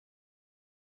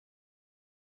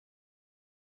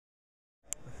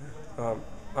Um,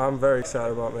 I'm very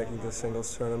excited about making this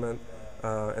singles tournament.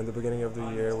 In the beginning of the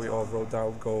year, we all wrote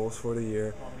down goals for the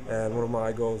year, and one of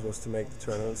my goals was to make the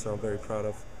tournament, so I'm very proud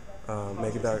of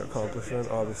making that accomplishment.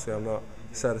 Obviously, I'm not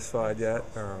satisfied yet.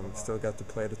 Still got to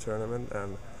play the tournament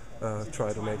and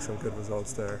try to make some good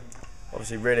results there.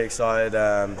 Obviously really excited.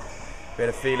 We had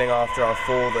a feeling after our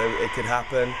fall that it could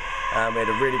happen. We had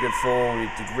a really good fall. We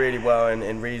did really well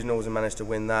in regionals and managed to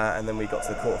win that, and then we got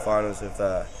to the quarterfinals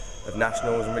of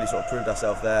nationals and really sort of proved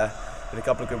ourselves there. With a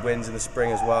couple of good wins in the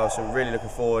spring as well, so we're really looking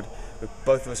forward.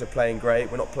 Both of us are playing great.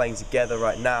 We're not playing together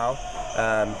right now,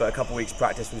 but a couple of weeks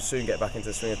practice, we'll soon get back into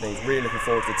the swing of things. Really looking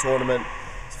forward to the tournament.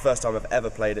 It's the first time I've ever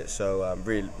played it, so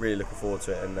really looking forward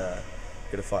to it, and going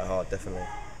to fight hard, definitely.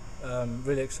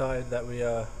 Really excited that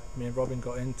me and Robin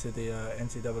got into the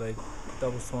NCAA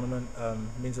doubles tournament.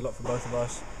 Means a lot for both of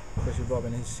us, especially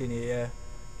Robin his senior year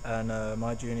and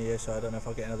my junior year, so I don't know if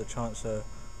I'll get another chance. So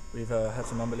we've had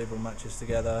some unbelievable matches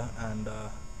together, and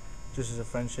just as a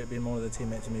friendship, being one of the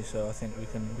teammates of me, so I think we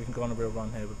can go on a real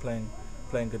run here. We're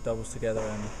playing good doubles together,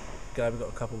 and glad we've got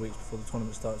a couple of weeks before the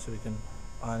tournament starts so we can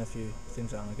iron a few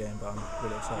things out in the game, but I'm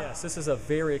really excited. Yes, this is a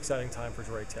very exciting time for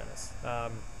Drake tennis.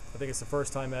 I think it's the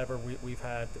first time ever we've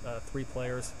had 3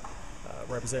 players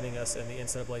representing us in the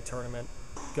NCAA tournament.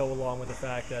 Go along with the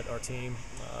fact that our team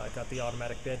got the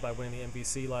automatic bid by winning the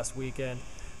MVC last weekend,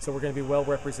 so we're going to be well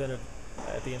represented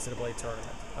at the NCAA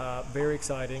tournament. Very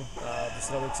exciting. Just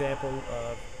another example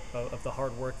of the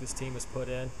hard work this team has put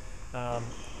in,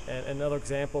 and another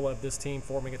example of this team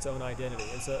forming its own identity.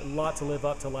 It's a lot to live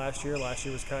up to last year. Last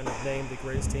year was kind of named the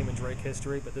greatest team in Drake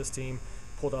history, but this team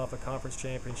pulled off a conference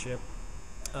championship.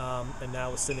 And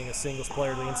now is sending a singles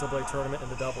player to the NCAA tournament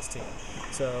and the doubles team.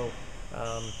 So,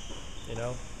 you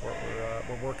know,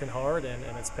 we're working hard,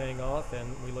 and it's paying off,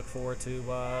 and we look forward to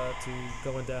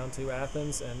going down to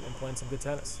Athens and playing some good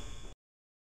tennis.